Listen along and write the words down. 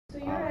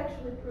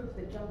actually proof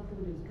that junk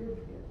food is good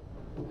for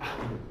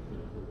you?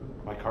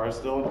 My car is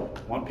still in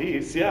one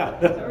piece, yeah.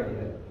 It's already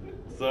good.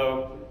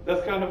 So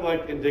that's kind of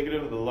like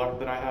indicative of the luck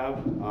that I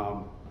have.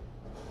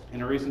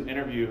 In a recent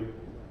interview,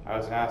 I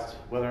was asked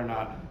whether or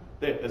not,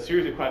 a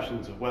series of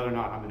questions of whether or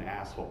not I'm an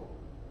asshole.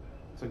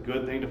 It's a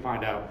good thing to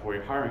find out before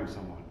you're hiring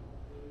someone.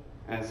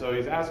 And so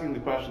he's asking the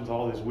questions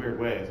all these weird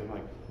ways. I'm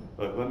like,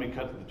 look, let me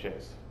cut to the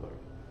chase. Look,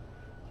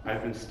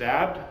 I've been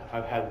stabbed,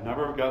 I've had a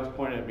number of guns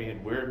pointed at me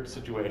in weird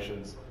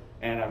situations,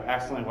 and I've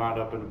accidentally wound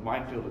up in a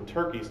minefield in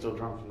Turkey still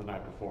drunk from the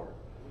night before.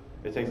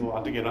 It takes a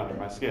lot to get under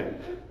my skin.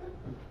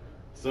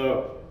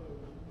 So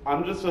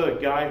I'm just a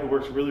guy who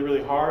works really,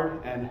 really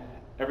hard, and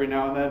every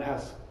now and then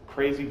has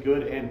crazy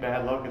good and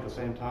bad luck at the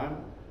same time.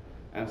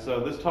 And so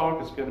this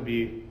talk is going to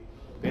be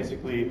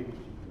basically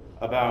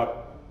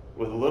about,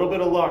 with a little bit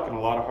of luck and a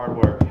lot of hard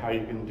work, how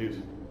you can do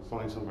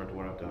something similar to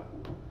what I've done.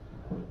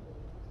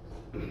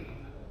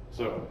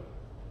 So,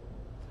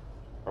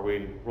 are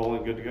we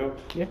rolling good to go?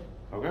 Yeah.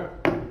 Okay.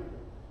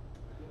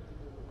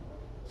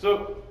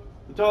 So,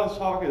 the title of this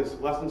talk is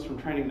Lessons from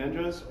Training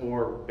Ninjas,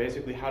 or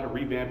basically how to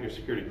revamp your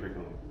security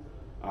curriculum.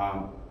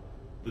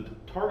 The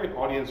target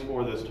audience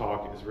for this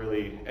talk is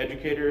really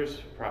educators,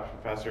 perhaps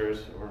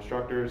professors or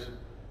instructors.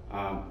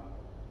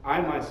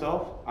 I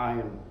myself, I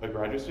am a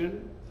graduate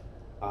student,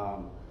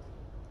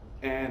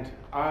 and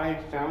I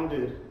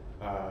founded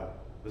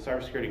the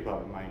Cybersecurity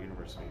Club at my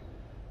university.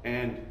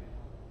 And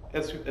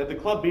at the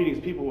club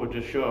meetings, people would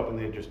just show up and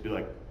they'd just be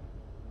like,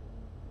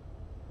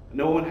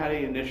 no one had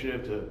any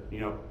initiative to,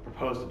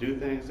 propose to do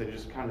things. They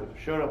just kind of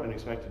showed up and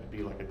expected to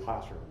be like a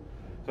classroom.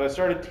 So I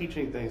started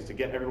teaching things to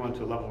get everyone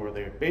to a level where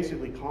they were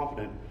basically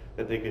confident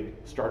that they could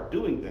start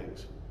doing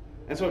things.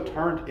 And so it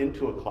turned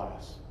into a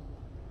class,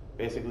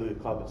 basically the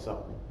club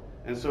itself.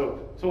 And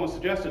so someone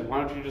suggested,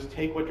 why don't you just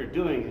take what you're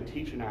doing and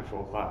teach an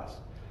actual class?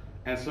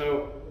 And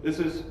so this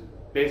is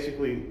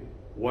basically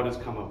what has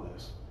come of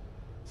this.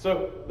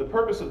 So the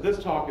purpose of this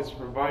talk is to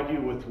provide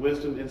you with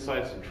wisdom,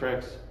 insights, and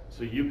tricks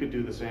so you could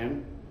do the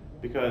same,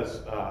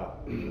 because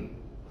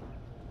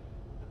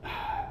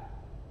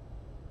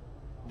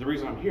the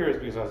reason I'm here is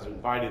because I was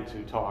invited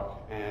to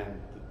talk,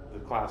 and the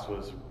class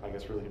was, I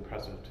guess, really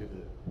impressive to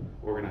the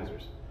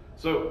organizers.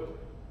 So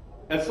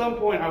at some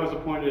point, I was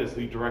appointed as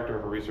the director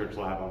of a research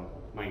lab on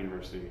my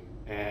university,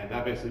 and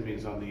that basically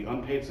means I'm the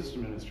unpaid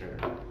system administrator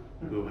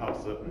who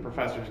helps the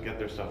professors get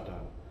their stuff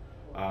done.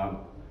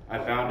 I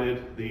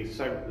founded the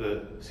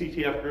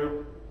CTF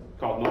group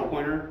called Null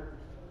Pointer.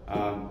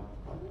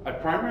 I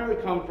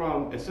primarily come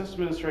from a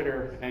system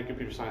administrator and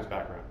computer science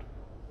background.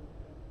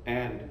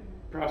 And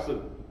perhaps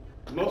the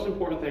most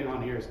important thing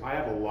on here is I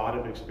have a lot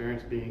of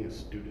experience being a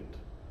student.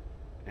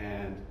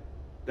 And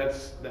that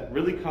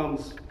really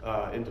comes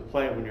into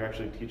play when you're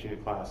actually teaching a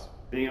class,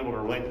 being able to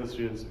relate to the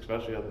students,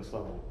 especially at this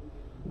level.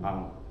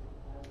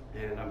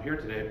 And I'm here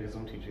today because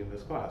I'm teaching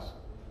this class.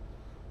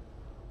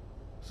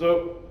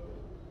 So,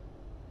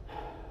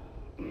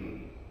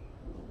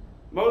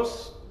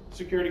 most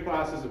security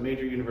classes at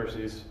major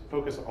universities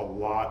focus a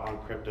lot on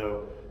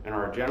crypto and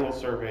are a general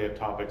survey of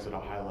topics at a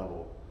high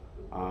level.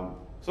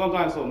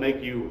 Sometimes they'll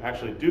make you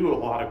actually do a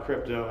lot of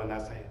crypto, and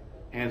that's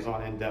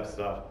hands-on, in-depth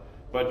stuff,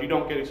 but you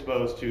don't get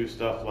exposed to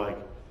stuff like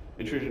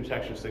intrusion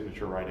detection,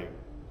 signature writing,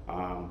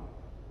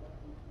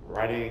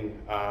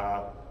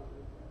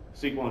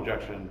 SQL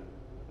injection,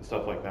 and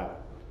stuff like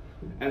that.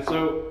 And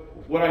so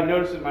what I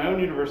noticed at my own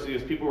university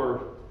is people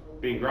were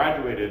being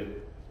graduated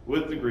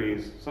with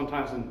degrees,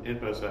 sometimes in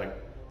InfoSec,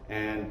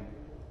 and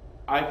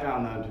I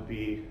found them to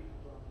be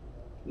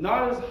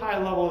not as high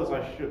level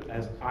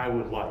as I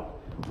would like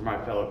for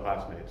my fellow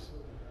classmates.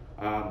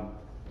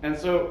 And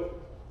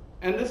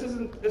this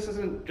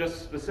isn't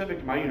just specific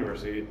to my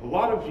university. A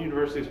lot of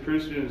universities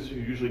produce students who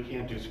usually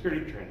can't do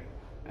security training,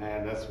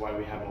 and that's why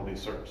we have all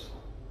these certs.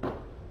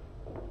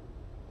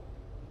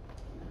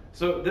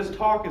 So this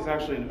talk is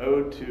actually an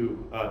ode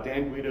to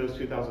Dan Guido's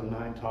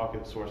 2009 talk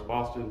at Source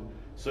Boston,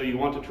 So You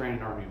Want to Train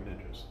an Army of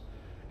Ninjas.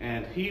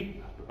 And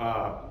he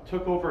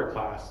took over a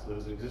class that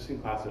was an existing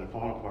class that had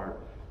fallen apart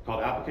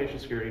called Application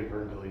Security and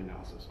Vulnerability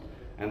Analysis.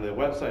 And the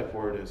website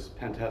for it is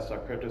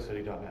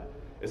pentest.cryptocity.net.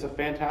 It's a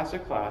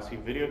fantastic class. He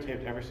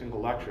videotaped every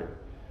single lecture.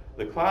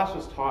 The class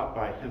was taught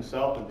by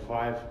himself and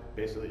 5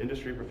 basically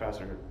industry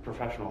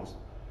professionals.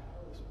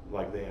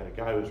 Like they had a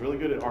guy who was really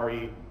good at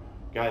RE,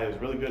 a guy that was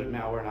really good at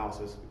malware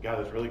analysis, a guy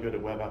that was really good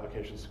at web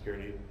application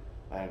security.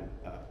 And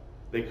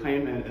they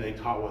came in and they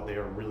taught what they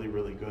are really,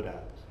 really good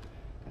at.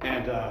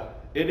 And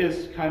it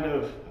is kind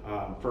of,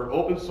 for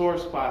open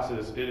source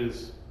classes, it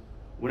is,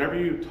 whenever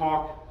you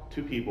talk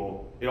to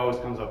people, it always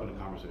comes up in a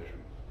conversation.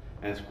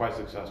 And it's quite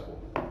successful.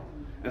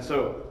 And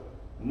so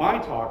my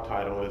talk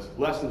title is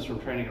Lessons from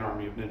Training an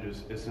Army of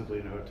Ninjas, is simply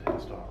a note to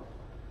his talk.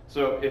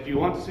 So if you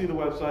want to see the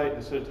website,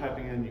 instead of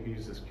typing in, you can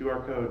use this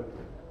QR code.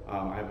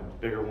 I have a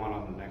bigger one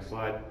on the next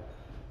slide.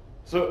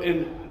 So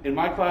in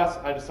my class,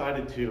 I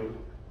decided to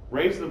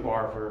raise the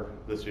bar for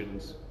the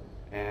students,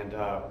 and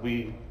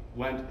we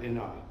went in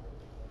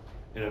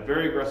a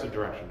very aggressive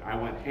direction. I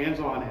went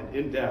hands-on and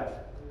in-depth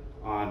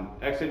on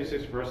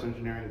x86 reverse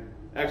engineering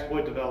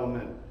exploit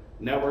development,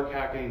 network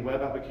hacking,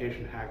 web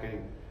application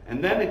hacking,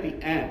 and then at the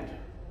end,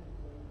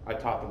 I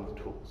taught them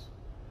the tools.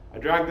 I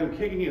dragged them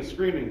kicking and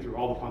screaming through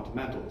all the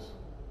fundamentals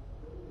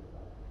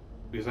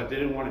because I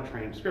didn't want to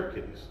train script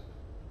kiddies.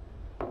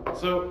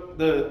 So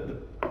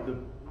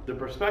the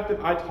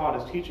perspective I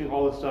taught is teaching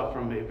all this stuff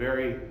from a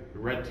very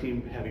red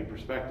team heavy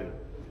perspective,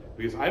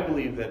 because I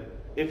believe that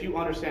if you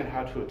understand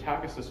how to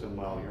attack a system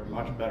well, you're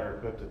much better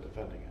equipped at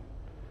defending it.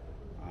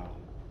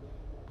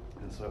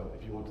 And so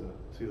if you want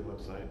to see the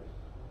website,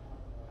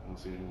 I don't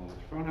see anyone with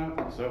their phone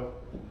out. So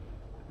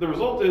the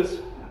result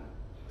is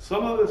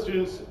some of the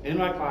students in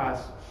my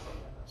class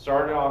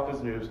started off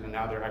as noobs, and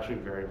now they're actually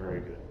very,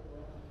 very good.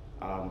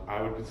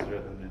 I would consider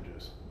them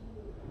ninjas.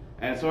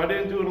 And so I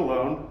didn't do it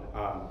alone.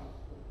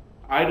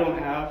 I don't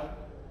have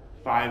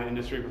 5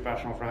 industry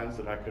professional friends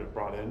that I could have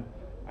brought in.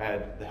 I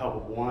had the help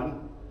of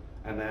one,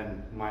 and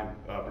then my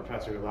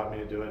professor who allowed me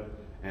to do it,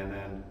 and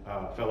then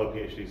a fellow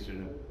PhD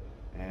student.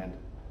 And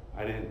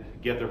I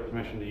didn't get their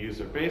permission to use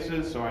their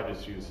faces, so I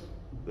just used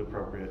the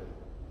appropriate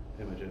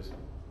images.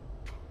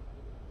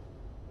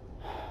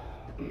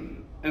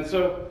 And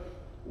so,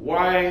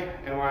 why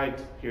am I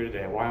here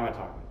today? Why am I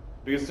talking?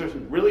 Because there's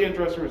some really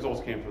interesting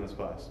results came from this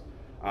class.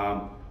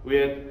 We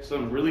had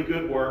some really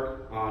good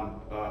work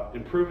on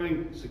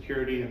improving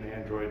security in the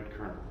Android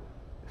kernel,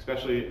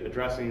 especially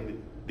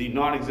addressing the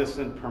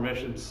non-existent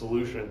permission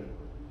solution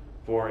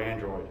for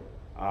Android.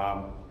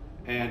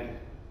 And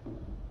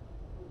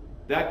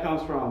that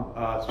comes from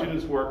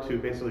students' work to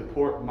basically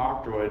port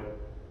Mockdroid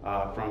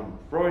from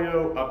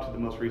Froyo up to the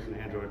most recent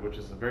Android, which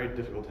is a very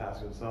difficult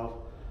task in itself.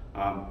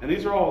 And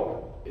these are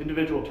all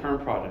individual term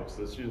projects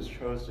that students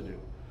chose to do.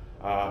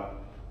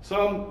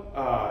 Some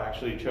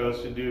actually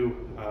chose to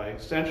do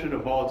extension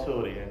of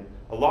volatility, and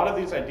a lot of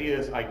these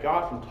ideas I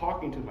got from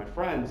talking to my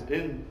friends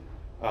in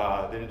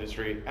the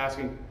industry,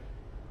 asking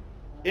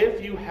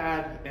if you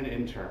had an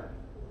intern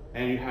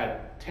and you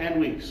had 10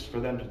 weeks for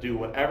them to do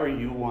whatever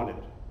you wanted,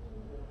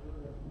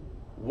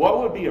 what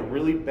would be a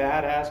really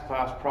badass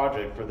class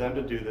project for them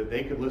to do that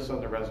they could list on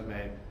their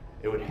resume?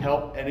 It would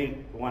help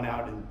anyone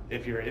out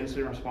if you're an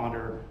incident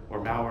responder or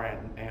malware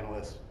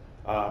analyst.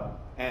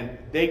 And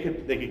they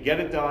could get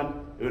it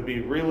done. It would be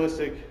a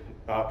realistic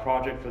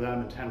project for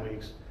them in 10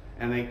 weeks,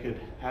 and they could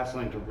have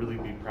something to really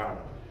be proud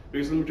of.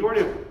 Because the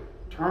majority of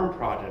term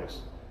projects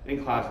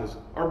in classes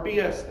are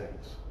BS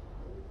things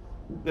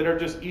that are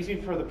just easy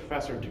for the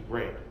professor to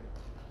grade.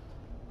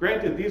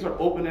 Granted, these are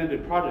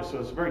open-ended projects, so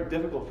it's very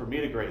difficult for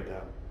me to grade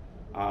them.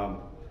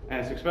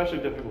 And it's especially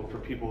difficult for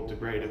people to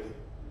grade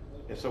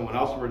if someone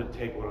else were to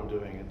take what I'm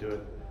doing and do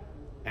it,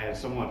 and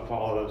someone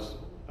follows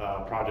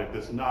a project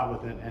that's not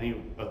within any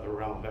of the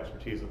realm of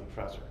expertise of the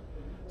professor.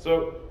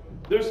 So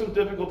there's some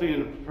difficulty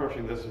in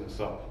approaching this in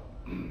itself.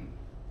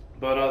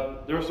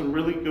 But there are some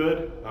really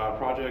good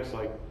projects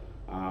like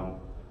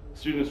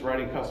students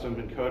writing custom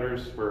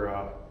encoders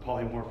for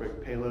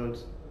polymorphic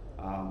payloads.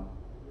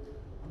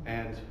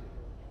 And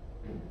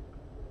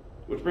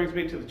which brings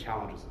me to the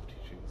challenges of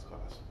teaching this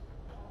class.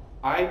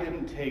 I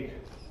didn't take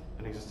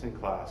an existing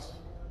class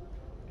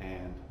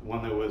and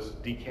one that was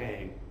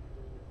decaying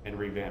and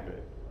revamp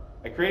it.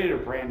 I created a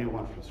brand new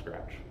one from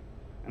scratch,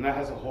 and that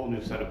has a whole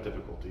new set of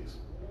difficulties.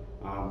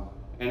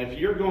 And if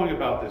you're going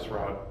about this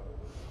route,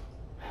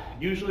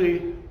 usually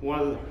one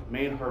of the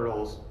main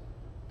hurdles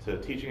to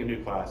teaching a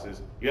new class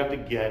is you have to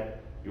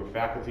get your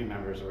faculty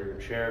members or your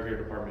chair of your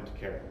department to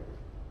care.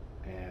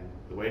 And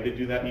the way to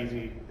do that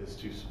easy is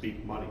to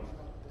speak money.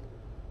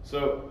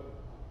 So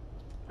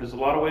there's a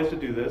lot of ways to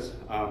do this.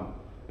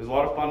 There's a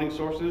lot of funding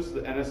sources.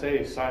 The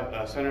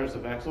NSA Centers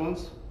of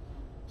Excellence,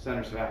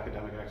 Centers of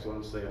Academic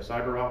Excellence. They have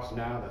CyberOps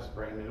now, that's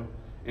brand new.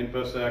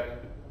 InfoSec,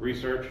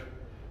 research.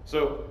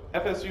 So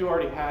FSU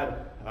already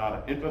had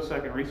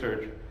InfoSec and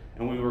research,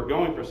 and we were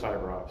going for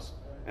CyberOps.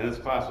 And this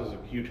class was a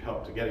huge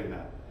help to getting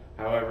that.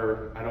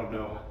 However, I don't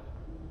know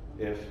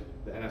if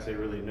the NSA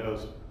really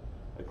knows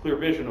a clear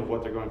vision of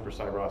what they're going for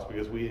CyberOps,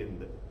 because we in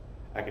the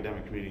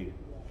academic community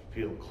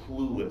feel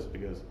clueless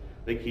because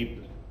they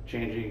keep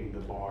changing the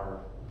bar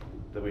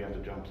that we have to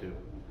jump to.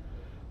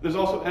 There's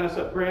also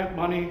NSF grant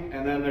money,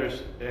 and then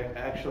there's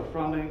extra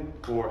funding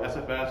for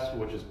SFS,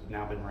 which has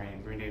now been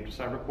renamed to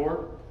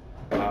CyberCorps.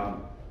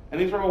 And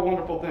these are all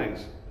wonderful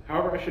things.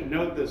 However, I should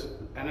note this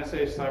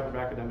NSA Cyber of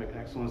Academic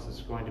Excellence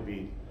is going to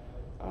be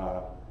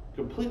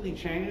completely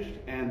changed,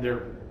 and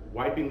they're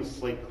wiping the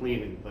slate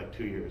clean in like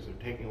 2 years.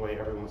 They're taking away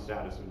everyone's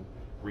status and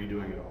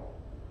redoing it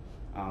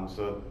all.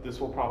 So this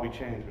will probably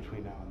change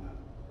between now and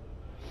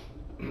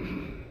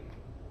then.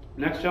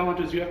 Next challenge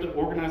is you have to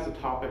organize the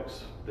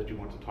topics that you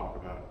want to talk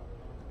about.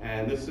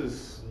 And this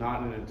is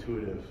not an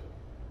intuitive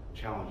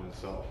challenge in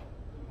itself.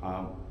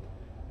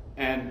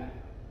 And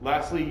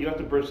lastly, you have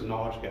to bridge the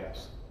knowledge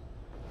gaps.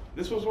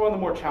 This was one of the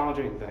more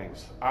challenging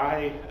things.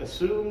 I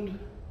assumed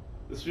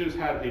the students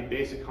had a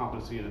basic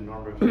competency in a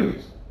number of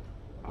things.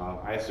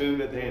 I assumed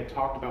that they had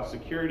talked about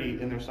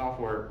security in their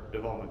software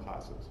development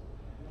classes.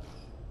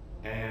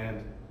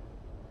 And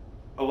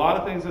a lot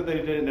of things that they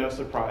didn't know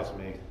surprised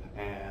me,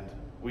 and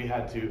we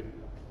had to,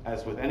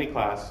 as with any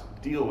class,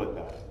 deal with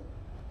that.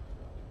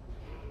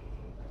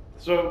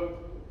 So,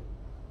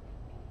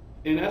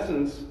 in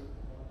essence,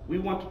 we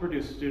want to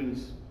produce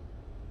students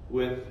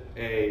with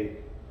a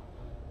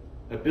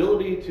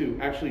ability to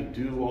actually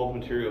do all the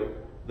material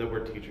that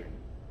we're teaching.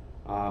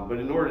 But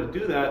in order to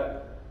do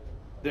that,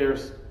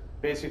 there's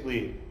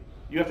basically,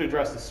 you have to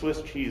address the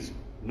Swiss cheese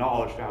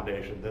knowledge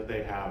foundation that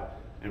they have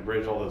and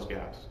bridge all those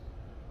gaps.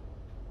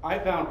 I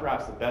found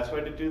perhaps the best way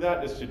to do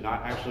that is to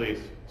not actually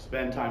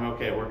spend time,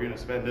 okay, we're going to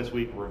spend this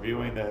week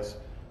reviewing this,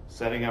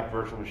 setting up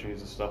virtual machines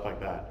and stuff like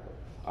that.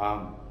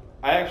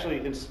 I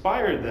actually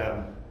inspired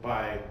them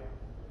by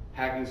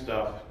hacking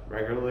stuff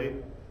regularly,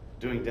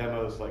 doing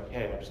demos like,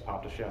 hey, I just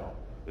popped a shell.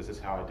 This is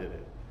how I did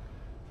it.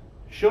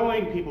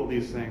 Showing people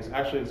these things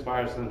actually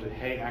inspires them to,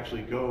 hey,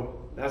 actually go,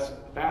 that's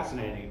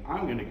fascinating.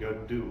 I'm going to go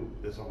do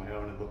this on my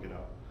own and look it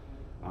up.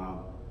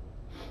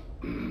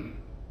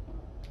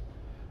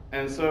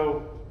 And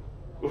so,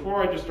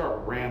 before I just start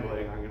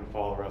rambling, I'm going to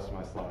follow the rest of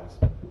my slides.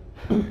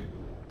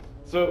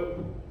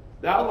 So,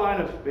 the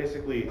outline of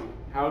basically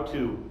how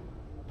to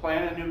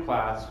plan a new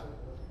class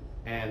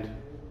and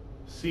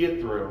see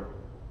it through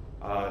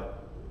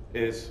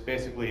is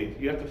basically,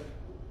 you have to,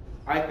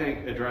 I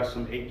think, address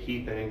some 8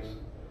 key things.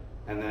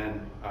 And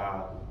then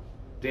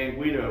Dan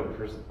Guido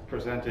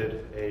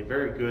presented a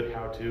very good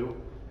how-to,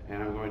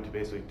 and I'm going to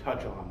basically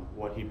touch on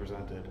what he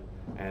presented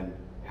and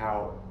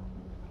how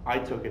I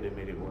took it and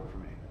made it work for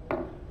me.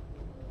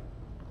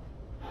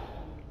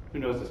 Who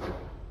knows this guy?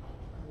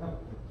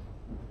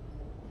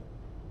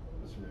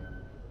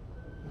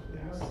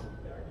 Yes.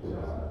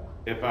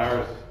 If I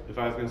was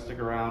going to stick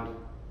around,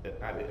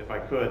 if I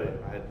could,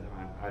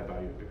 I'd buy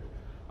you a beer.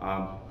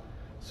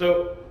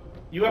 So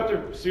you have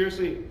to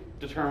seriously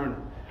determine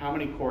how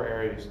many core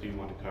areas do you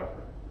want to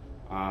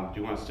cover. Do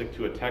you want to stick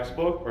to a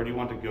textbook, or do you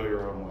want to go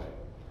your own way?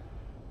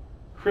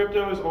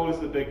 Crypto is always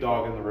the big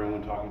dog in the room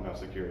when talking about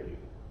security.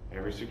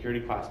 Every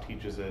security class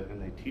teaches it,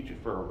 and they teach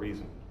it for a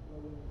reason.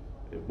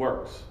 It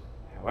works.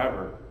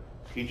 However,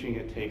 teaching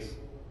it takes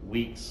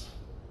weeks.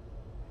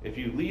 If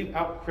you leave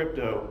out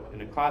crypto in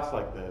a class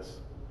like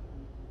this,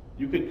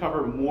 you could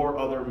cover more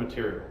other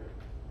material.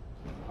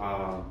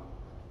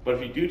 But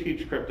if you do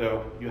teach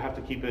crypto, you have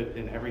to keep it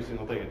in every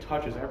single thing. It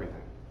touches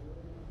everything.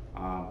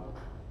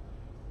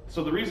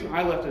 So the reason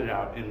I left it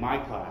out in my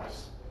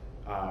class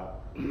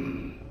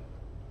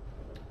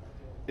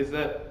is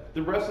that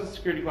the rest of the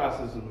security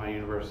classes in my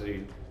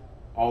university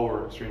all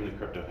were extremely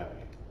crypto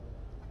heavy.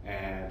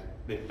 And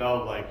they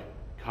felt like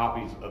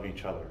copies of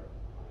each other.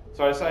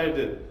 So I decided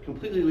to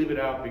completely leave it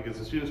out because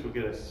the students would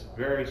get a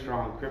very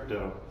strong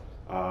crypto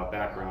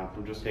background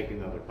from just taking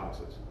the other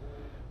classes.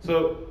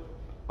 So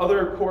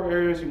other core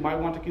areas you might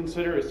want to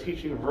consider is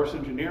teaching reverse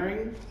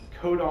engineering.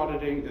 Code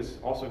auditing is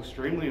also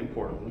extremely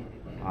important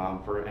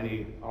for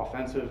any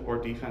offensive or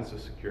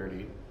defensive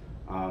security.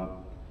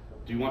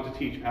 Do you want to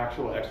teach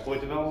actual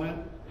exploit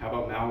development? How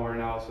about malware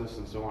analysis,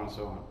 and so on and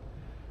so on?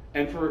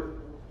 And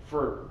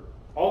for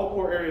all the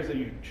core areas that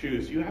you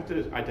choose, you have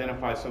to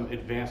identify some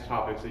advanced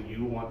topics that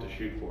you want to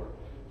shoot for.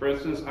 For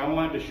instance, I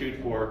wanted to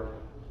shoot for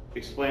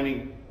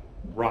explaining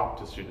ROP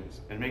to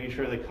students and making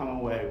sure they come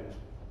away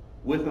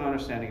with an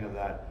understanding of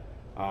that.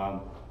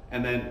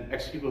 And then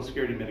executable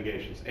security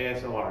mitigations,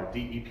 ASLR,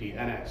 DEP,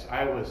 NX.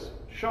 I was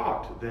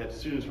shocked that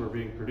students were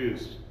being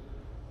produced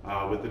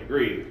with a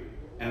degree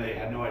and they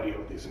had no idea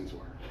what these things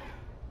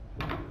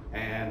were.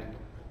 And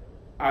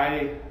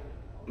I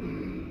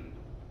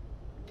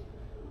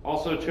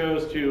also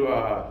chose to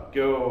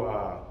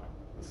go,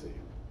 let's see,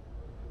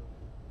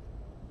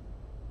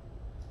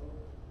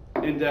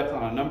 in depth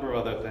on a number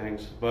of other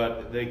things,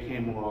 but they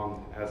came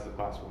along as the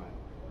class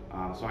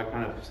went. So I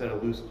kind of set a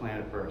loose plan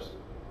at first.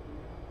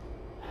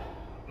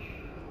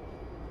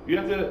 You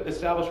have to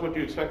establish what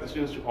you expect the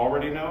students to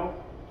already know.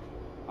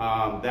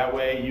 That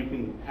way you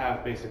can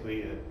have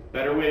basically a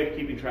better way of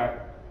keeping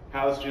track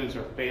how the students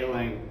are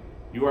failing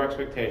your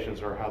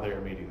expectations or how they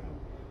are meeting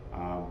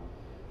them.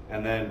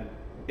 And then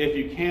if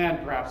you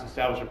can, perhaps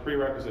establish a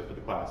prerequisite for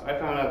the class. I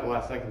found out at the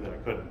last second that I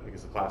couldn't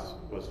because the class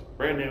was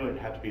brand new and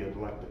it had to be an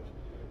elective.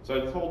 So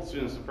I told the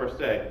students the first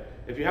day,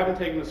 if you haven't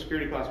taken a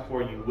security class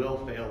before, you will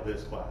fail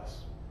this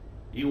class.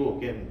 You will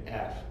get an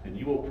F and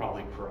you will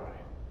probably cry.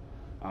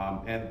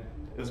 And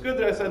it was good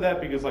that I said that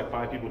because like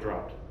 5 people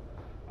dropped.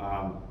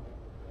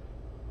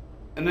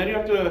 And then you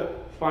have to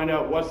find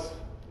out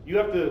you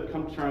have to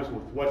come to terms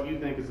with what you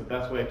think is the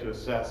best way to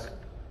assess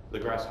the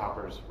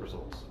grasshoppers'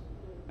 results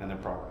and their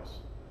progress.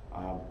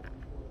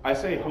 I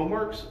say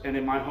homeworks, and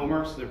in my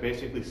homeworks, they're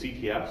basically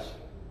CTFs.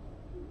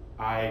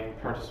 I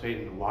participate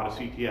in a lot of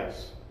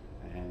CTFs,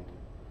 and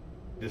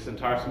this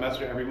entire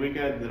semester, every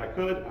weekend that I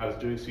could, I was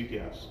doing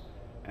CTFs.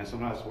 And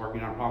sometimes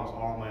working on problems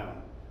all on my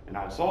own. And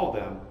I'd solve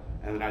them,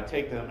 and then I'd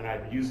take them and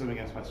I'd use them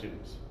against my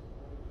students.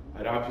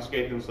 I'd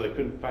obfuscate them so they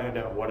couldn't find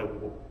out what it,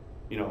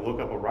 look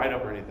up a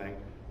write-up or anything.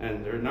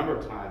 And there are a number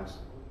of times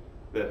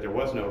that there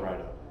was no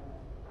write-up.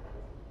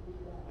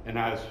 And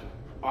I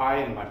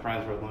and my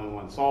friends were the only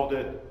ones solved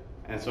it,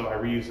 and so I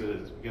reused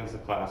it against the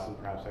class and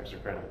perhaps extra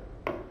credit.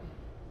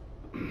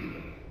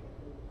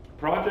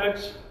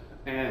 Projects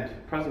and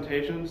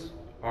presentations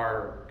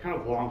are kind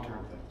of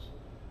long-term things.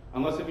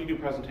 unless if you do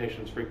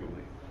presentations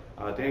frequently.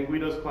 Dan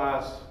Guido's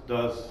class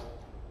does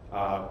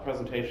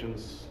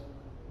presentations,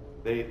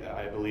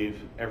 I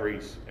believe, every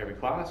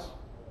class.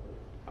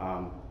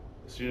 The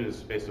student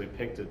is basically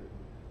picked to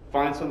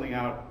find something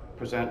out,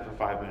 present for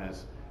 5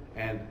 minutes.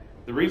 And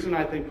the reason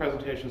I think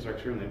presentations are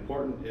extremely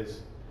important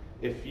is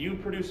if you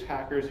produce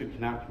hackers who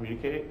cannot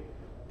communicate,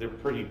 they're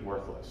pretty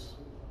worthless.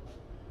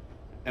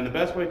 And the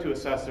best way to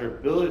assess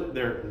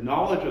their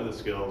knowledge of the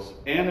skills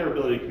and their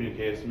ability to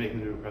communicate is to make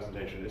them do a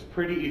presentation. It's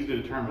pretty easy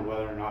to determine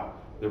whether or not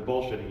they're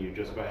bullshitting you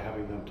just by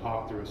having them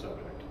talk through a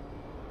subject.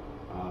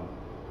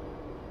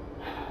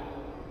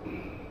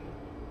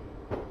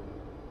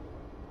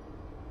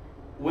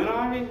 When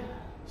I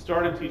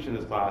started teaching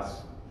this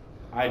class,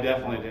 I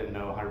definitely didn't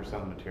know 100% of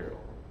the material.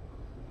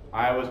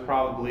 I was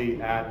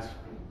probably at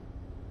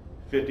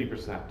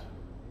 50%.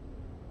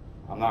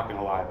 I'm not going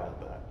to lie about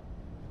that.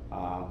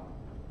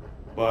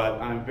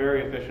 But I'm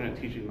very efficient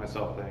at teaching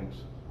myself things.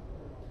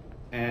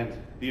 And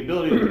the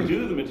ability to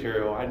do the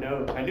material, I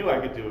knew I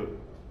could do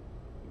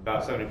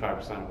about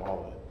 75% of all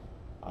of it.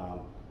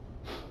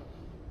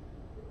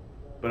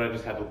 But I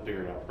just had to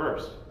figure it out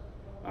first.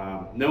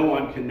 No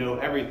one can know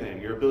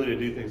everything. Your ability to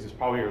do things is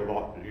probably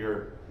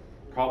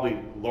probably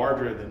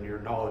larger than your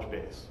knowledge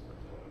base.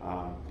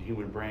 The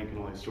human brain can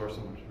only store so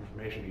much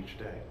information each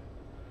day.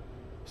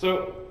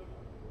 So,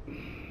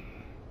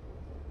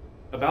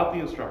 about the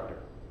instructor.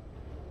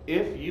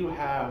 If you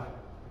have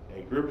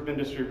a group of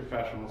industry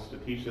professionals to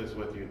teach this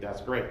with you, that's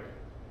great.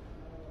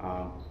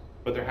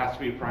 But there has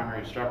to be a primary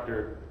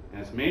instructor, and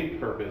its main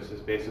purpose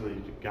is basically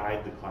to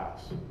guide the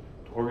class,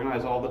 to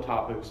organize all the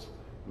topics,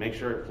 make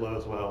sure it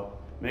flows well,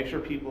 make sure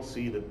people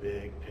see the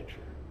big picture.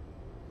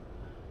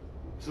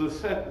 So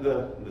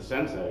the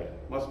sensei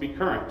must be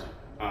current.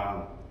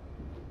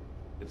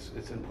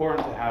 It's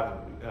important to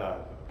have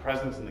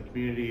presence in the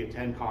community,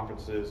 attend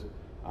conferences,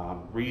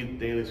 read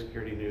daily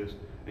security news,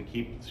 and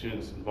keep the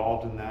students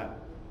involved in that.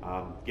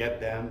 Get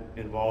them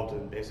involved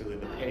in basically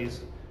the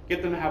pace.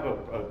 Get them to have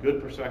a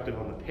good perspective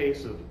on the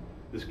pace of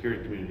the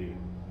security community.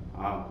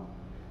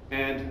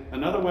 And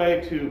another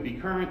way to be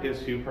current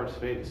is to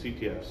participate in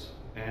CTS.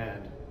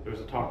 And there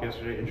was a talk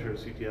yesterday, Intro to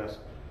CTS.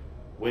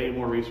 Way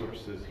more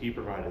resources he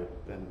provided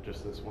than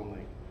just this one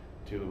link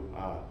to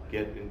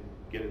get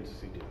into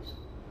CTS.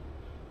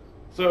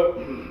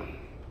 So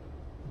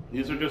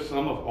these are just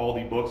some of all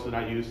the books that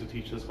I use to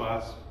teach this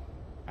class.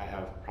 I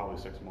have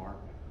probably 6 more.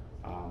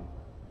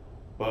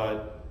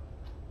 But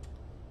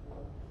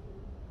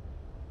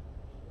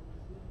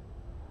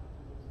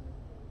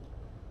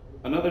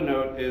another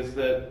note is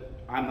that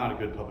I'm not a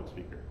good public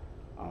speaker.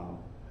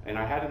 And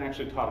I hadn't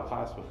actually taught a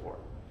class before.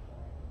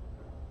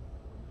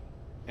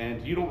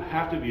 And you don't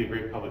have to be a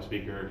great public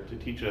speaker to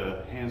teach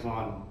a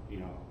hands-on,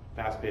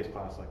 fast-paced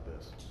class like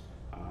this.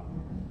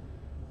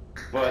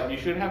 But you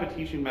should have a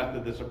teaching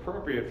method that's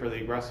appropriate for the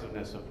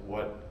aggressiveness of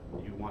what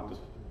you want to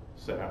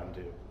set out and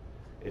do.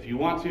 If you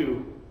want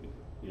to,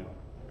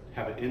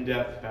 have an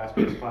in-depth,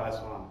 fast-paced class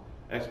on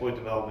exploit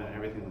development and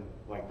everything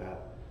like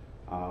that,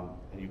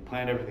 and you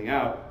planned everything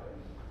out,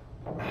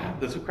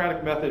 the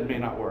Socratic method may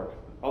not work.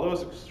 Although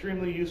it's an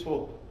extremely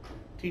useful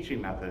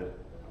teaching method,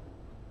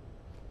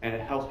 and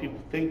it helps people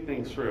think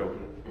things through.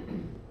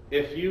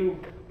 If you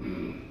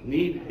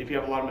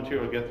have a lot of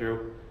material to get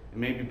through, it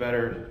may be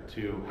better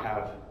to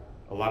have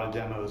a lot of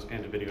demos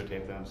and to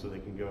videotape them so they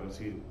can go and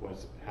see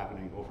what's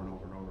happening over and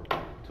over and over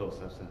until it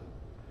sets in.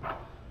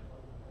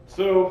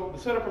 So the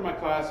setup for my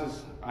class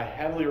is I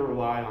heavily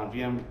rely on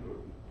VM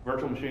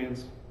virtual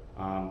machines.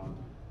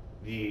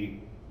 The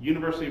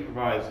university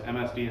provides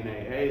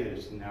MSDNA. It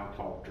is now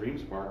called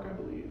DreamSpark, I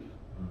believe.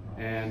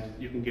 And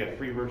you can get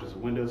free versions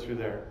of Windows through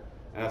there.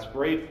 And that's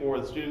great for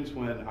the students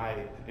when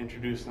I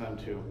introduce them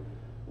to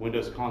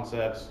Windows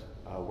concepts,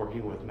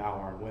 working with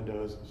malware in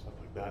Windows and stuff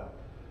like that.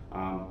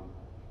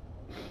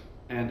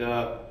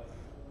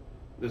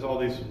 There's all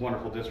these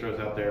wonderful distros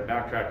out there.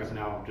 Backtrack is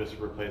now just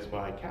replaced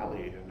by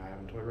Kali, and I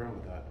haven't toyed around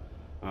with that.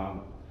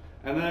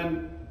 And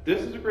then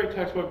this is a great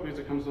textbook because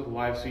it comes with a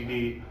live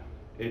CD.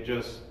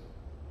 It's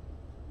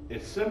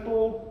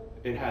simple.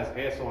 It has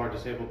ASLR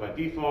disabled by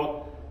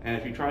default. And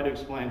if you try to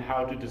explain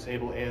how to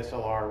disable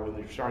ASLR when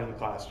you're starting the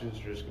class, students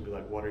are just going to be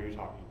like, what are you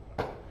talking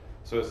about?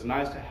 So it's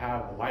nice to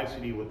have a live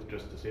CD with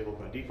just disabled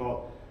by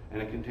default,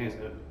 and it contains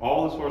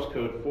all the source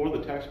code for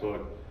the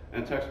textbook,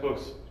 and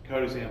textbook's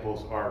code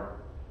examples are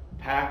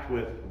packed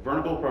with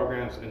vulnerable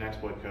programs and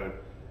exploit code,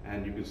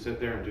 and you can sit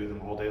there and do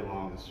them all day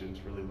long, and students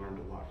really learned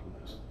a lot from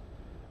this.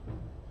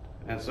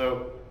 And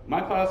so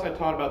my class, I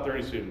taught about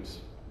 30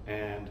 students,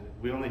 and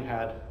we didn't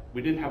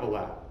have a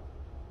lab.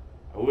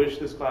 I wish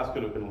this class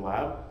could have been a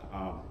lab.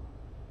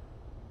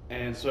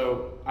 And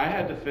so I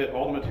had to fit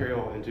all the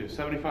material into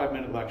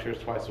 75-minute lectures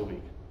twice a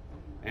week.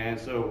 And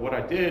so what I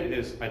did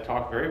is I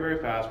talked very, very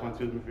fast, went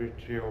through the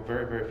material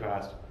very, very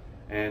fast,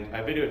 and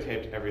I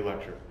videotaped every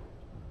lecture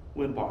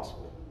when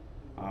possible.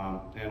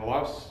 And a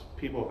lot of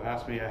people have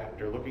asked me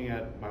after looking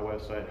at my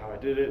website how I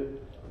did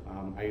it.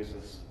 I use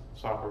this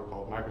software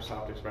called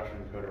Microsoft Expression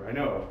Encoder. I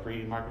know a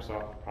free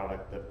Microsoft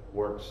product that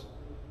works.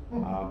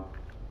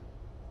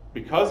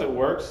 because it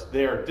works,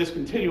 they are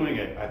discontinuing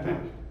it, I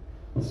think.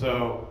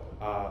 So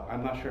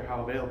I'm not sure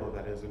how available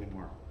that is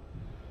anymore.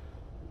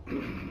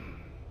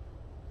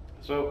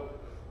 So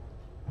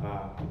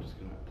I'm just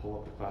going to pull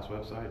up the class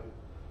website.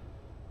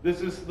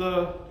 This is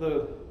the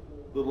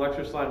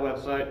lecture slide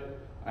website.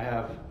 I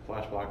have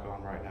Flashback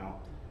on right now,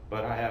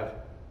 but I have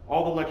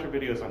all the lecture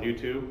videos on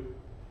YouTube,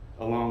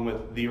 along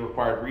with the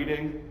required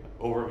reading,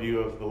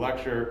 overview of the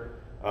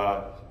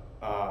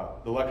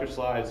lecture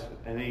slides,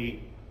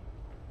 any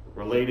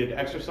related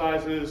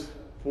exercises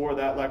for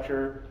that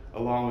lecture,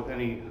 along with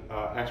any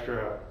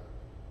extra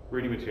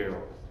reading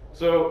material.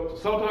 So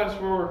sometimes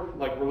for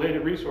like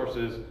related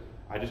resources,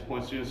 I just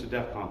point students to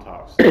DEF CON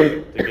talks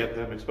to get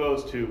them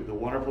exposed to the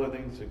wonderful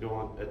things that go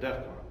on at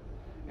DEF CON.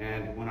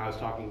 And when I was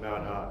talking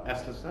about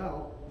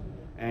SSL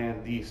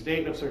and the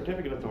state of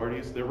certificate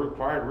authorities, the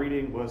required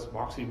reading was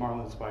Moxie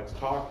Marlinspike's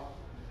talk,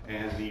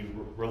 and the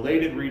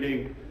related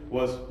reading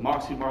was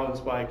Moxie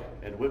Marlinspike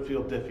and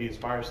Whitfield Diffie's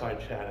fireside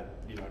chat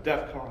at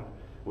DEF CON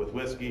with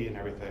whiskey and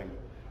everything.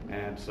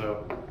 And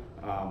so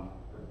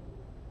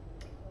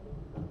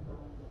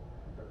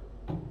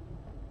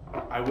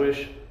I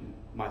wish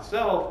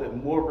myself that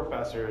more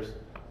professors,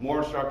 more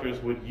instructors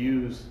would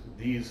use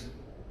these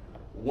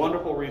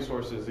wonderful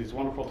resources, these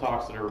wonderful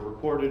talks that are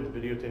recorded,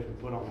 videotaped, and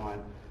put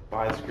online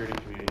by the security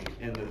community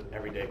in the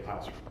everyday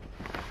classroom.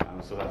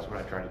 So that's what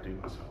I try to do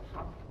myself.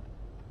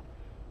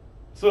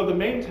 So the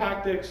main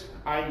tactics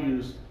I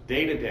use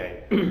day to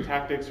day,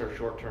 tactics are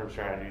short-term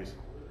strategies,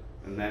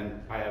 and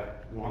then I have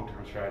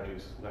long-term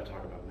strategies that I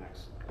talk about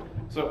next.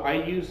 So I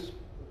use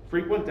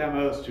frequent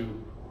demos to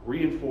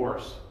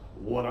reinforce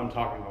what I'm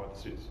talking about with the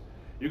students.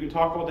 You can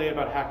talk all day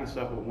about hacking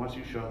stuff, but once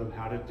you show them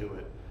how to do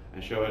it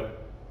and show it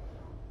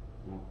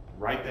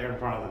right there in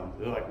front of them,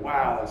 they're like,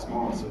 wow, that's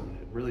awesome.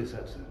 It really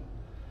sets in.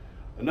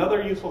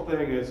 Another useful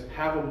thing is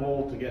have a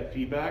mold to get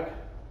feedback.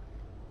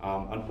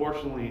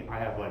 Unfortunately, I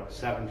have like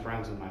 7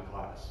 friends in my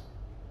class.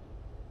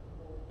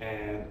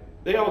 And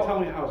they all tell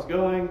me how it's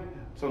going.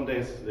 Some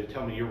days they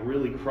tell me, you're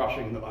really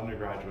crushing the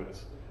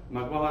undergraduates. I'm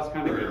like, well, that's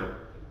kind of good,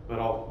 but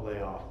I'll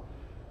lay off.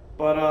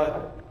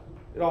 But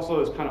it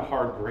also is kind of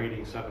hard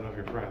grading 7 of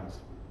your friends.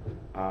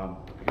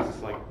 Because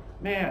it's like,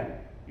 man,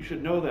 you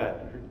should know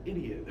that. You're an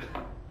idiot.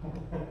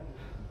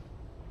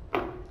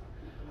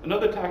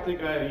 Another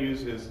tactic I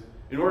use is,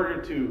 in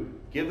order to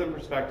give them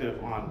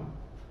perspective on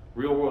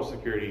real-world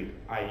security,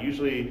 I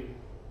usually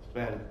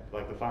spend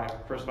like the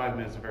first 5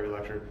 minutes of every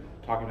lecture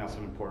talking about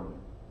some important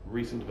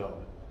recent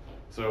development.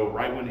 So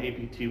right when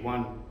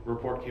APT1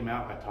 report came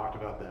out, I talked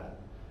about that.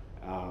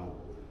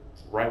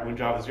 Right when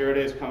Java 0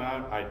 days come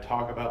out, I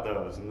talk about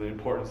those and the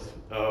importance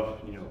of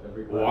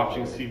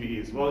watching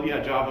CVEs. Well, yeah,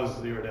 Java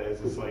 0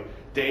 days. It's like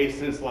days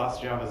since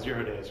last Java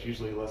 0 days,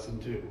 usually less than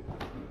 2.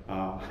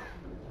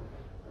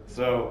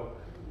 So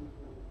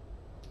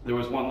there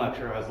was one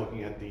lecture I was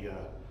looking at the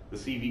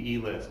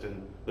CVE list,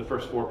 and the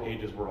first 4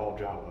 pages were all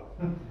Java.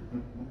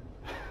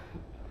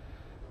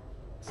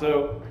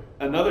 So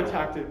another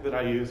tactic that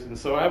I use, and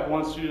so I have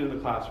one student in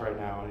the class right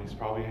now, and he's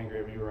probably angry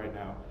at me right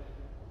now.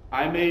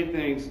 I made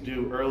things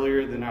due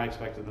earlier than I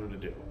expected them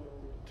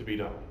to be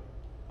done.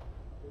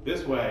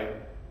 This way,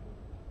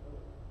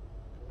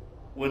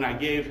 when I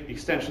gave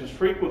extensions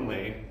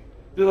frequently,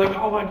 they're like,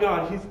 oh my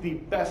God, he's the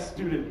best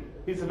student.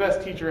 He's the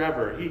best teacher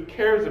ever. He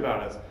cares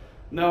about us.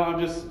 No,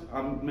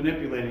 I'm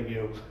manipulating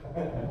you.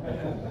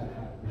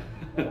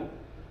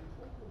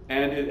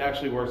 And it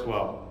actually works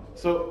well.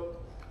 So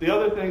the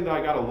other thing that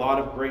I got a lot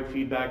of great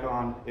feedback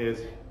on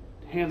is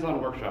hands-on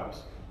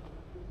workshops.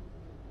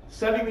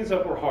 Setting these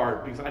up were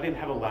hard because I didn't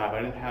have a lab.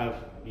 I didn't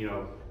have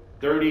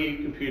 30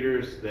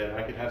 computers that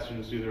I could have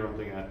students do their own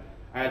thing at.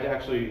 I had to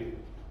actually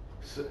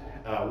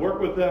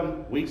work with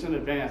them weeks in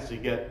advance to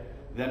get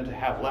them to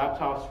have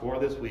laptops for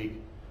this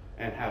week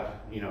and have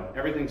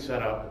everything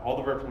set up, all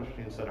the virtual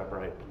machines set up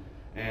right.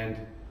 And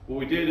what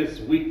we did is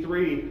week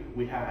 3,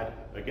 we had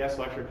a guest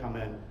lecturer come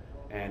in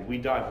and we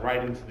dived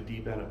right into the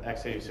deep end of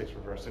x86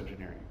 reverse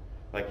engineering,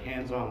 like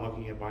hands-on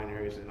looking at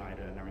binaries in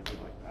IDA and everything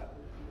like that.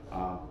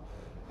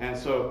 And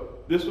so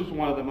this was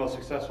one of the most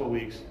successful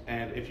weeks,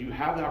 and if you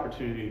have the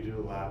opportunity to do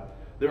a lab,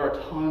 there are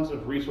tons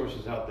of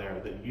resources out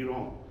there that you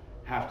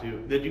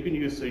can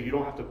use so you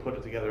don't have to put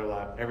it together a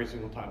lab every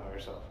single time by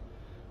yourself.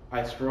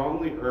 I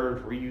strongly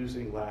urge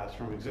reusing labs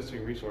from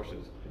existing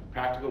resources.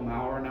 Practical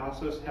Malware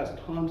Analysis has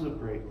tons of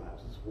great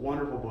labs. It's a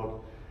wonderful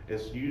book.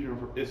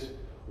 It's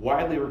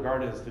widely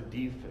regarded as the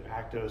de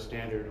facto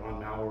standard on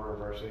malware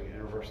reversing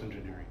and reverse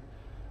engineering.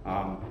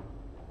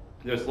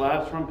 There's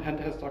labs from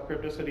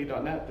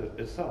pentest.cryptocity.net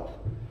itself.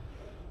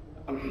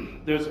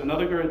 There's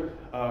another good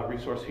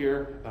resource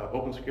here,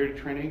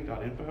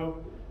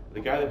 opensecuritytraining.info. The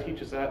guy that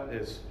teaches that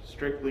is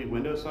strictly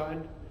Windows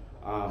side,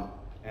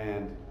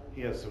 and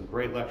he has some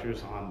great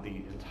lectures on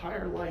the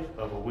entire life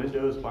of a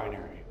Windows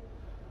binary.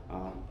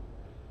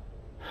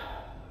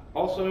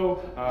 Also,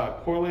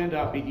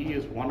 Corland.be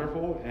is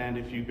wonderful, and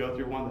if you go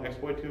through one of the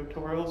exploit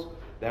tutorials,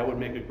 that would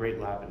make a great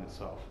lab in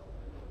itself.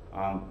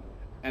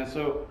 And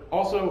so,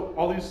 also,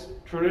 all these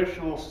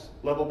traditional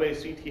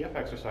level-based CTF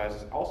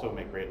exercises also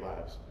make great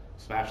labs.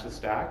 smash the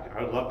stack.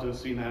 I would love to have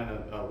seen that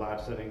in a lab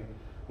setting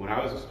when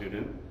I was a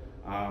student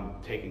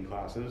taking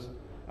classes.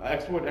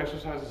 Exploit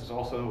exercises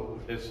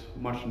is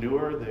much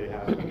newer. They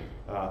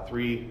have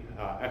 3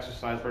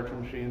 exercise virtual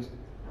machines,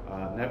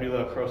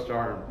 Nebula,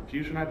 ProStar, and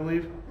Fusion, I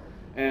believe.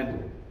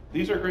 And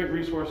these are great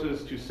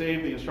resources to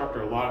save the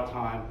instructor a lot of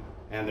time,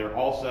 and they're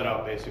all set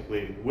up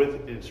basically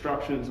with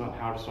instructions on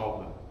how to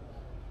solve them.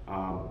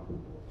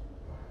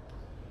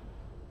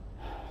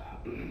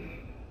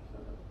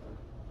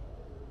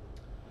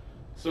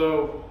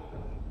 So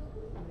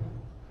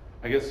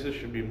I guess this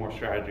should be more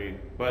strategy,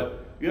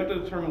 but you have to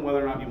determine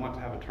whether or not you want to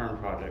have a term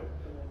project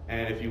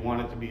and if you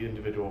want it to be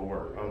individual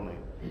work only.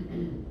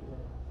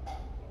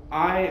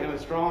 I am a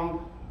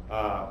strong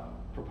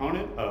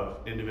proponent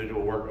of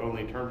individual work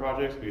only term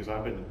projects because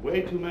I've been in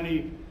way too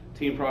many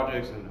team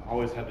projects and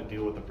always had to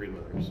deal with the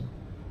freeloaders.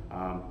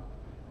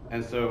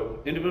 And so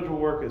individual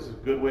work is a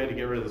good way to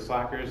get rid of the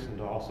slackers and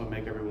to also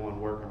make everyone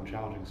work on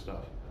challenging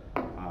stuff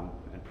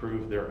and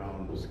prove their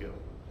own skill.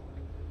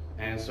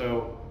 And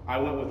so I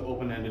went with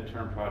open-ended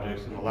term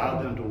projects and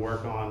allowed them to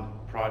work on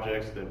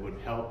projects that would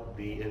help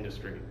the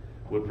industry,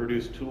 would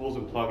produce tools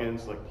and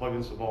plugins like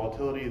plugins to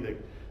volatility that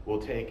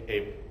will take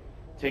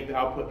the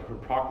output from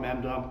proc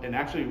memdump and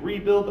actually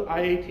rebuild the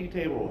IAT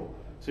table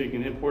so you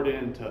can import it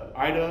into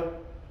IDA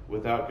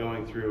without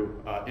going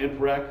through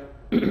imprec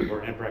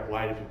or imprec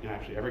lite if you can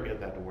actually ever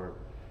get that to work,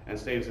 and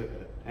saves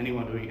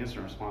anyone doing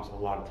incident response a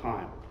lot of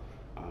time.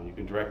 You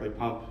can directly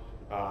pump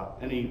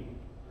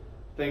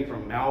anything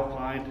from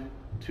malfind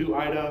to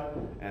IDA,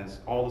 and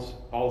all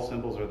the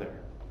symbols are there.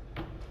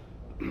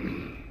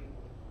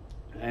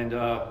 And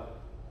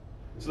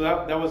so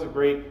that was a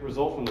great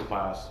result from the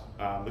class.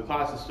 The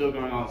class is still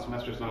going on, the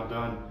semester's not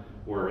done.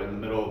 We're in the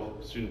middle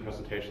of student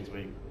presentations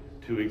week.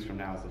 2 weeks from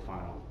now is the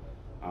final.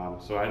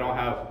 So I don't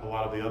have a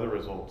lot of the other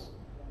results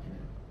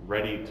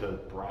ready to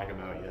brag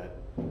about yet.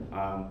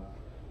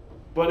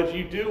 But if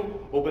you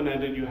do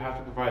open-ended, you have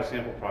to provide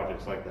sample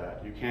projects like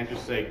that. You can't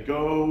just say,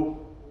 go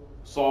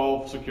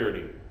solve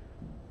security.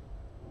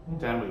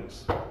 10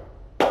 weeks.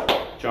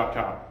 Chop,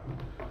 chop.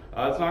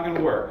 It's not going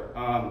to work.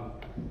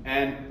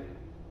 And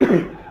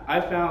I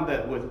found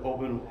that with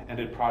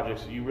open-ended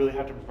projects, you really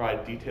have to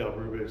provide detailed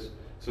rubrics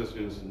so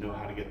students know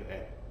how to get the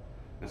A.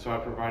 And so I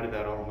provided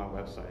that all on my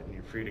website, and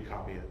you're free to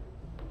copy it.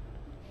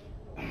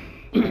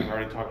 I've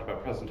already talked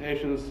about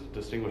presentations,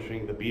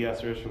 distinguishing the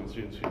BSers from the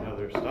students who know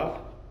their stuff.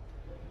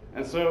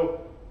 And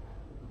so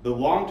the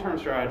long-term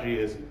strategy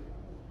is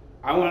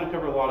I wanted to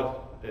cover a lot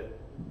of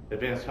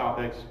advanced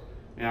topics,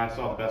 and I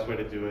saw the best way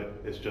to do it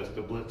is just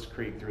to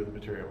blitzkrieg through the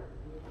material.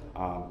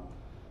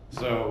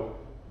 So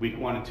week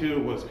 1 and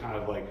 2 was kind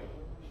of like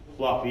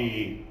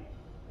fluffy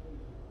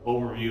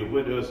overview of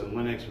Windows and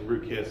Linux and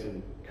rootkits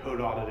and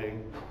code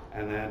auditing,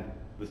 and then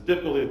the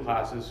difficulty of the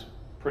class is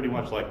pretty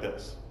much like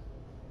this.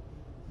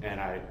 And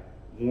I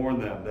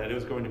warned them that it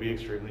was going to be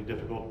extremely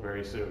difficult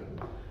very soon.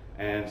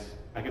 And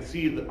I could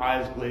see the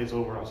eyes glaze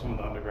over on some of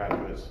the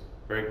undergraduates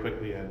very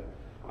quickly,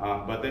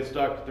 but they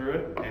stuck through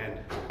it. And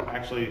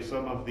actually,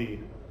 some of the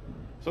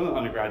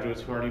undergraduates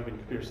who aren't even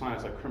computer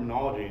science, like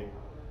criminology,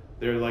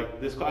 they're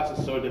like, this class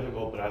is so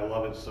difficult, but I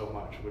love it so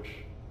much, which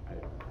I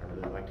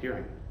really liked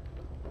hearing.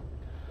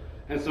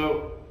 And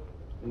so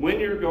when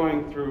you're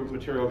going through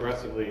material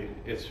aggressively,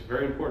 it's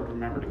very important to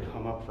remember to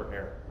come up for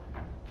air.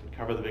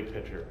 Cover the big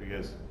picture,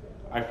 because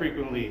I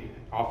frequently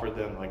offered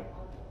them like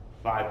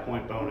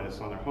 5-point bonus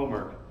on their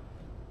homework.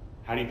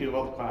 How do you feel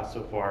about the class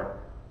so far?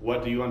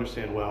 What do you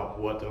understand well?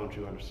 What don't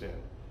you understand?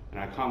 And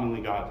I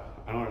commonly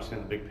got, I don't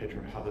understand the big picture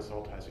of how this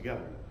all ties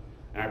together.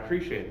 And I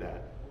appreciate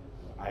that.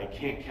 I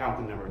can't count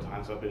the number of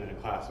times I've been in a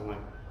class. I'm like,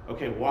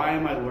 okay, why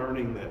am I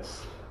learning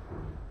this?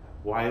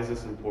 Why is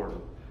this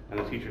important? And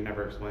the teacher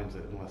never explains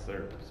it unless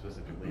they're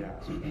specifically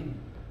asked.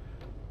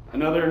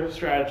 Another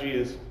strategy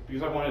is,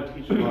 because I wanted to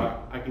teach them a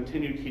lot, I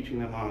continued teaching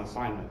them on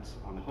assignments.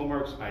 On the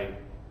homeworks, I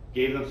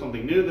gave them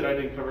something new that I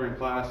didn't cover in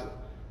class.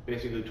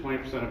 Basically,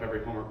 20% of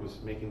every homework was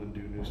making them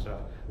do new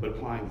stuff, but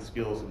applying the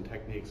skills and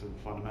techniques and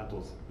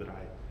fundamentals that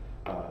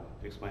I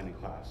explained in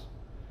class.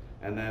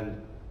 And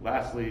then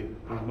lastly,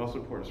 one of the most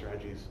important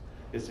strategies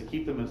is to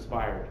keep them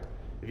inspired.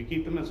 If you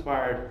keep them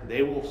inspired,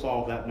 they will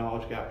solve that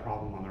knowledge gap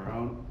problem on their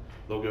own.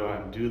 They'll go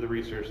out and do the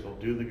research, they'll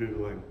do the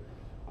Googling,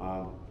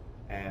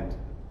 and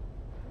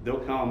they'll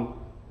come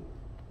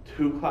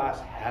to class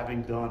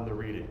having done the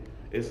reading.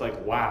 It's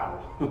like,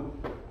 wow,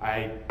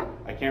 I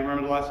can't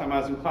remember the last time I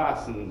was in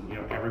class and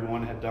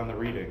everyone had done the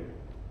reading.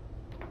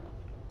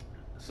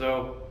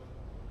 So,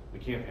 the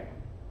campaign.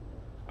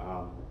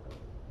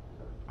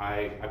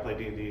 I play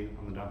D&D,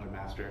 I'm the Dungeon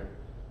Master,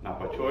 not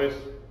by choice,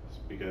 it's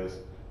because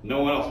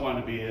no one else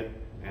wanted to be it,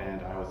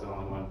 and I was the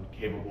only one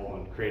capable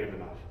and creative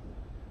enough.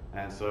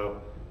 And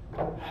so,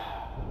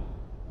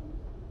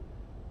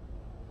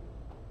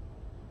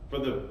 for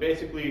the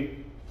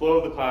basically flow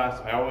of the class,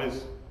 I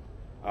always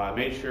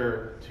made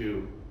sure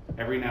to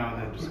every now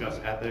and then discuss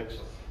ethics,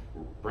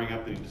 bring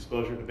up the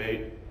disclosure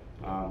debate.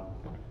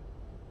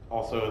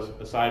 Also,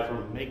 aside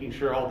from making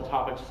sure all the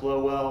topics flow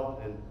well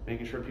and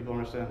making sure people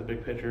understand the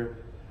big picture,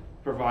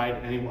 provide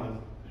anyone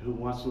who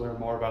wants to learn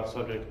more about a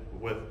subject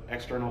with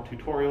external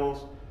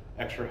tutorials,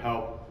 extra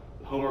help,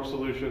 homework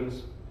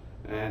solutions,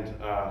 and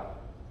I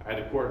had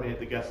to coordinate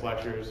the guest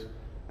lectures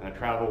and the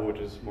travel, which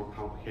is more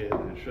complicated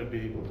than it should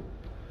be,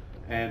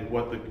 and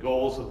what the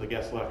goals of the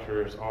guest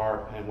lecturers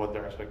are and what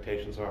their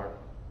expectations are.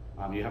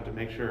 You have to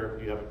make sure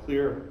you have a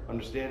clear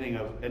understanding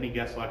of any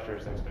guest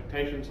lecturer's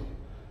expectations,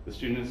 the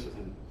students,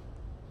 and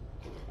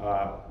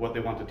what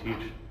they want to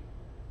teach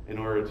in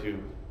order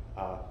to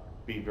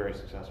be very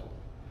successful.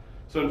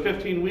 So in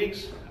 15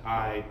 weeks,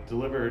 I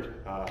delivered,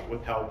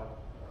 with help,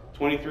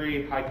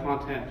 23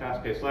 high-content,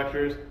 fast-paced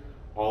lectures.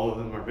 All of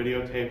them are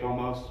videotaped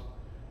almost,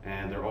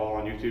 and they're all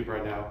on YouTube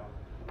right now.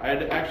 I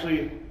had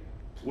actually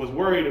was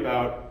worried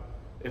about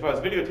if I was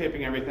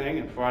videotaping everything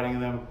and providing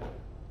them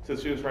to the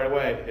students right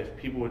away, if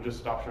people would just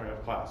stop showing up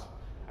to class.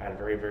 I had a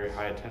very, very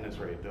high attendance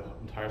rate the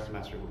entire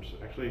semester, which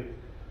actually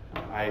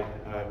I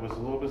was a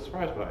little bit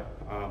surprised by.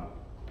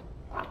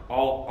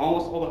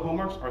 Almost all the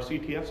homeworks are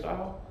CTF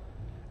style,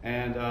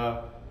 and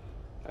I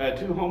had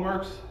 2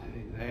 homeworks,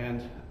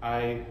 and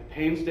I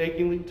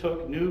painstakingly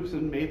took noobs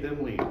and made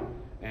them lead.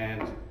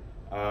 And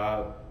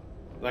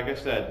like I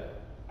said,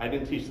 I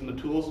didn't teach them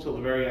the tools till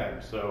the very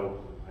end, so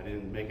I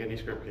didn't make any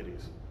script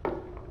kiddies.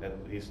 At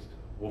least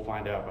we'll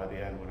find out by the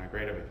end when I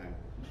grade everything.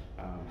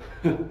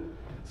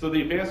 So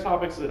the advanced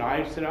topics that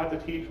I set out to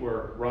teach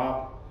were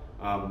raw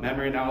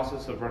memory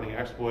analysis of running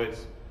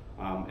exploits,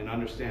 and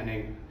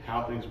understanding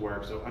how things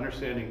work. So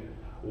understanding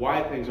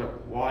why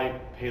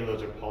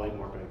payloads are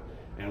polymorphic,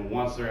 and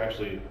once they're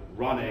actually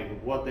running,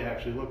 what they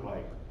actually look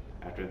like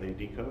after they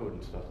decode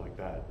and stuff like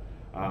that.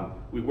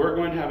 We were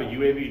going to have a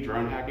UAV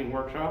drone hacking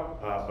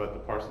workshop, but the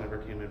parts never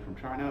came in from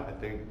China. I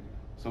think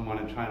someone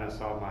in China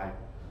saw my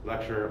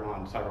lecture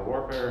on cyber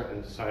warfare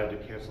and decided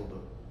to cancel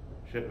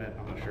the shipment,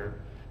 I'm not sure.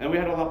 And we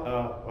had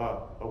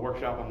a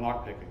workshop on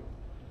lockpicking.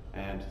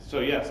 And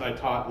so yes, I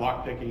taught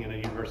lockpicking in a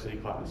university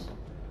class.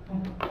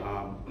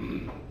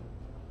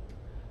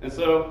 And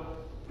so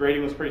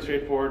grading was pretty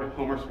straightforward.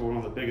 Homeworks were one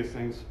of the biggest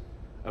things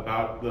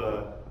about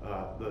the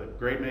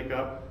grade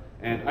makeup.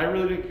 And I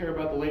really didn't care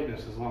about the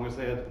lateness as long as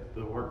they had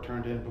the work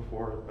turned in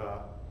before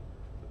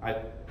I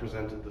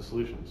presented the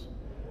solutions.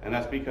 And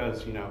that's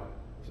because, you know,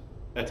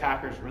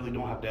 attackers really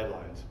don't have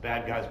deadlines.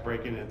 Bad guys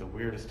break in at the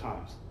weirdest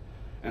times.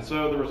 And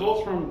so the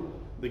results from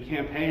the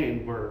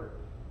campaign were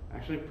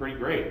actually pretty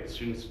great.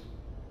 Students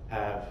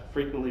have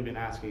frequently been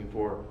asking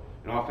for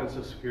an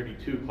offensive security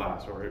 2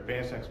 class or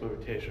advanced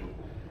exploitation.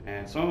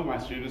 And some of my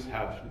students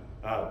have,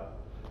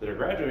 that are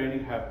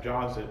graduating, have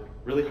jobs at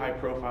really high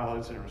profile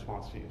incident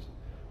response teams,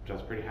 which I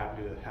was pretty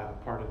happy to have a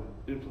part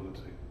in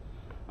influencing.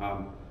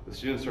 The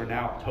students are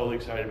now totally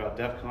excited about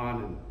DEF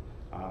CON,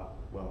 and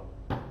well,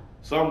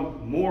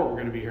 some more were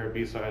going to be here at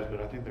Bsides,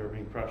 but I think they were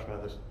being crushed by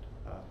this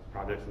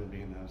project in the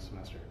beginning of the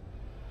semester.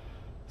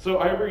 So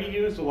I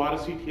reused a lot of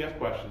CTF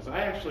questions.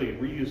 I actually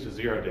reused a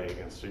 0 day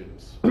against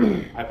students.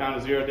 I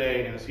found a 0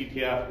 day and a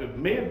CTF. It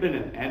may have been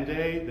an N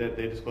day that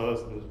they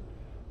disclosed, and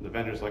the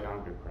vendor's like, I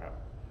don't give a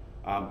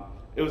crap.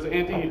 It was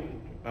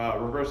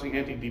reversing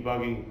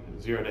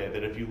anti-debugging 0 day,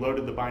 that if you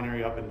loaded the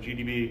binary up in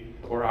GDB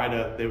or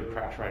IDA, they would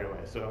crash right away.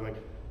 So I'm like,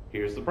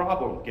 here's the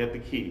problem, get the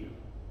key.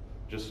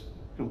 Just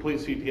complete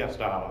CTF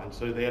style. And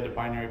so they had to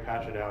binary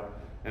patch it out,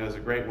 and it was a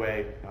great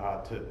way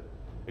to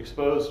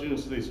expose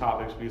students to these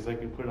topics because they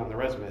can put it on their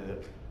resume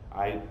that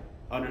I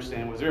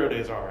understand what 0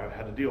 days are, I've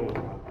had to deal with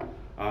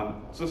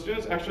them. So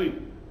students actually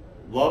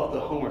love the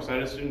homework. So I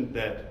had a student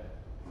that,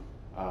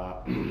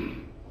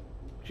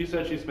 she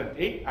said she spent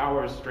 8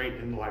 hours straight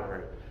in the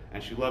library,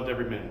 and she loved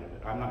every minute of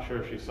it. I'm not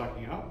sure if she's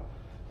sucking up,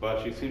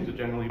 but she seems to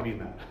generally mean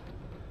that.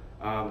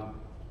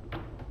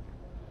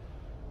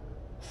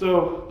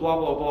 So blah,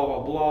 blah, blah,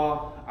 blah,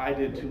 blah. I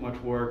did too much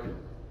work.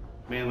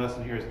 Main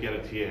lesson here is get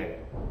a TA.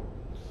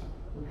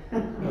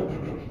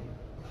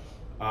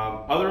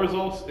 Other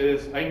results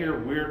is I hear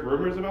weird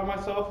rumors about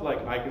myself,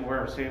 like I can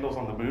wear sandals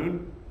on the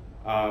moon.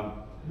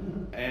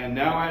 And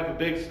now I have a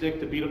big stick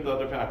to beat up the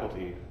other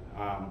faculty,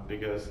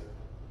 because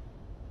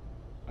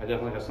I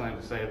definitely have something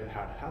to say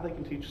about how they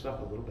can teach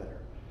stuff a little better.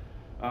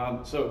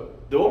 So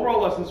the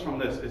overall lessons from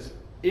this is,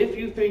 if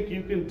you think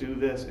you can do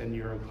this and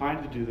you're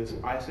inclined to do this,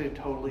 I say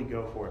totally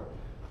go for it.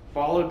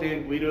 Follow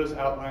Dan Guido's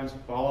outlines,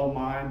 follow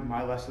mine,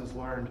 my lessons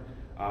learned.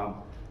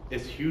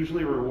 It's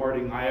hugely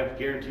rewarding. I have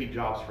guaranteed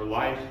jobs for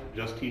life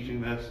just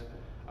teaching this.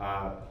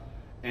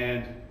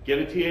 And get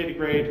a TA to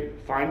grade,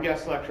 find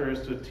guest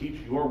lecturers to teach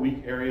your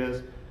weak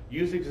areas,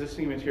 use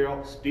existing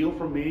material, steal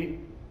from me.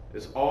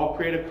 It's all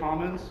Creative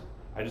Commons.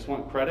 I just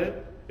want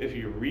credit. If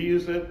you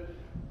reuse it,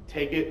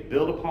 take it,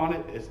 build upon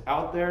it. It's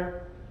out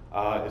there.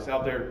 It's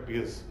out there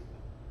because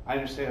I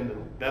understand the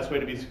best way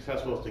to be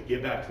successful is to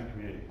give back to the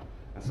community.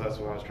 And so that's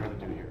what I was trying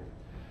to do here.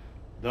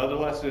 The other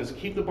lesson is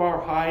keep the bar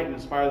high and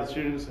inspire the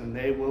students, and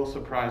they will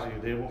surprise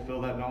you. They will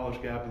fill that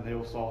knowledge gap, and they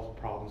will solve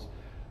problems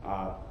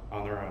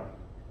on their own.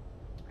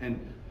 And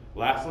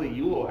lastly,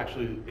 you will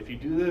actually, if you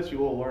do this, you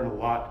will learn a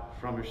lot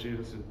from your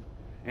students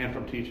and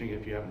from teaching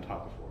if you haven't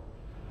taught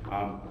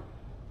before.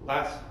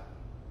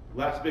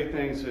 Last big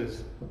things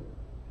is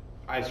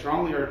I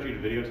strongly urge you to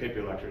videotape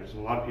your lectures.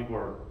 And a lot of people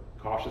are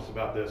cautious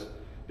about this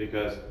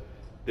because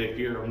they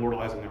fear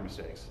immortalizing their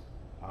mistakes.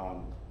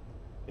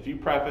 If you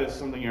preface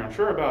something you're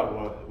unsure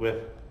about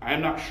with, I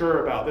am not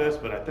sure about this,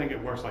 but I think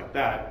it works like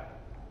that,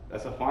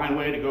 that's a fine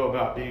way to go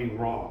about being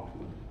wrong.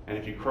 And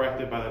if you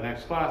correct it by the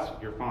next class,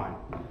 you're fine.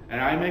 And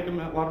I make a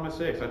lot of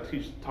mistakes. I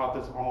taught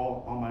this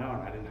all on my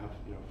own. I didn't have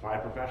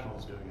 5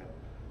 professionals doing it.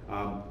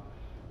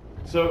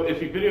 So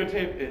if you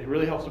videotape, it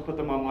really helps to put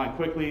them online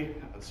quickly.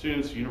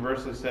 Students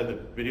universally said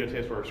that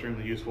videotapes were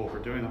extremely useful for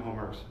doing the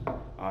homeworks.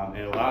 And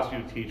it allows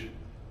you to teach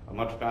a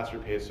much faster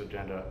paced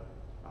agenda.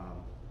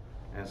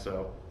 And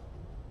so,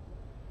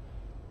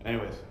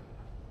 anyways,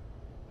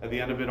 at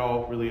the end of it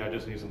all, really, I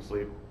just need some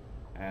sleep.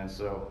 And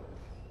so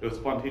it was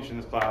fun teaching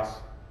this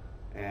class.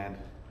 And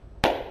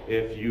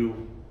if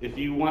you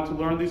want to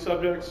learn these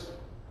subjects,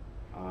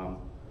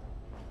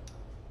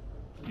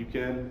 you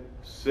can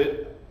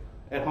sit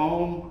at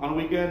home on a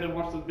weekend and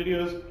watch the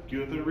videos,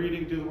 do the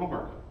reading, do the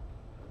homework.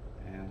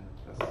 And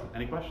that's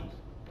any questions?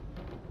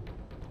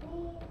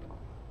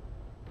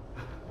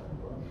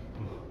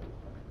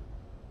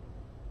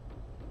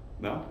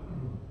 No?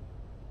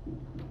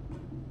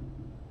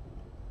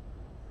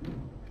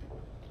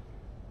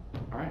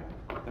 All right,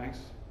 thanks.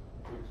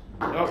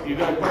 Oh, you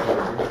got a question?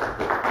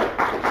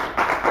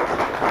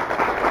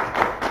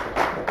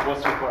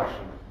 What's your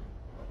question?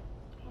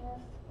 I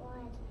just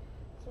wanted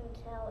to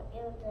tell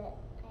you that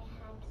I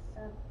had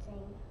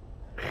something.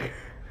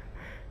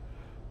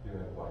 You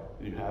have what?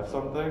 You have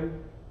something?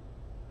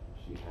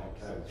 She hacked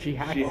something.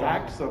 She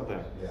hacked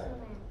something. Yeah.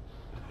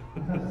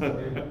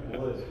 Cement.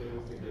 Well, it was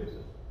the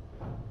Gibson.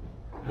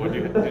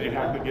 Did you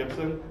hack the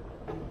Gibson?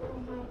 I like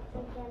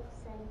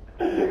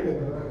the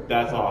Gibson.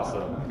 That's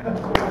awesome.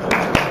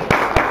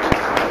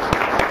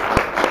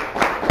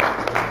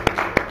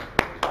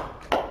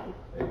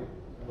 Hey,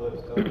 Liz,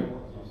 tell me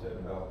what you said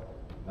about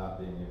not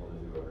being able to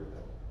do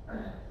everything.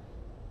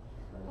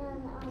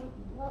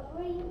 What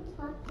were you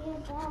talking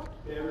about?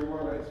 Hey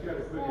everyone, I just got a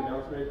quick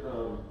announcement.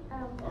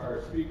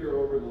 Our speaker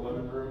over in the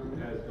living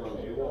room has gone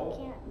AWOL.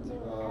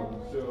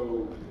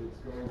 So it's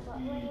going to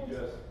be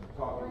just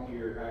talking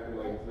here, acting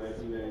like it's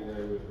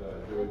 1999 with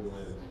Joey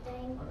Lynn.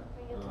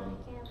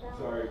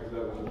 Sorry, because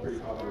that was a pretty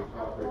popular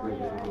topic.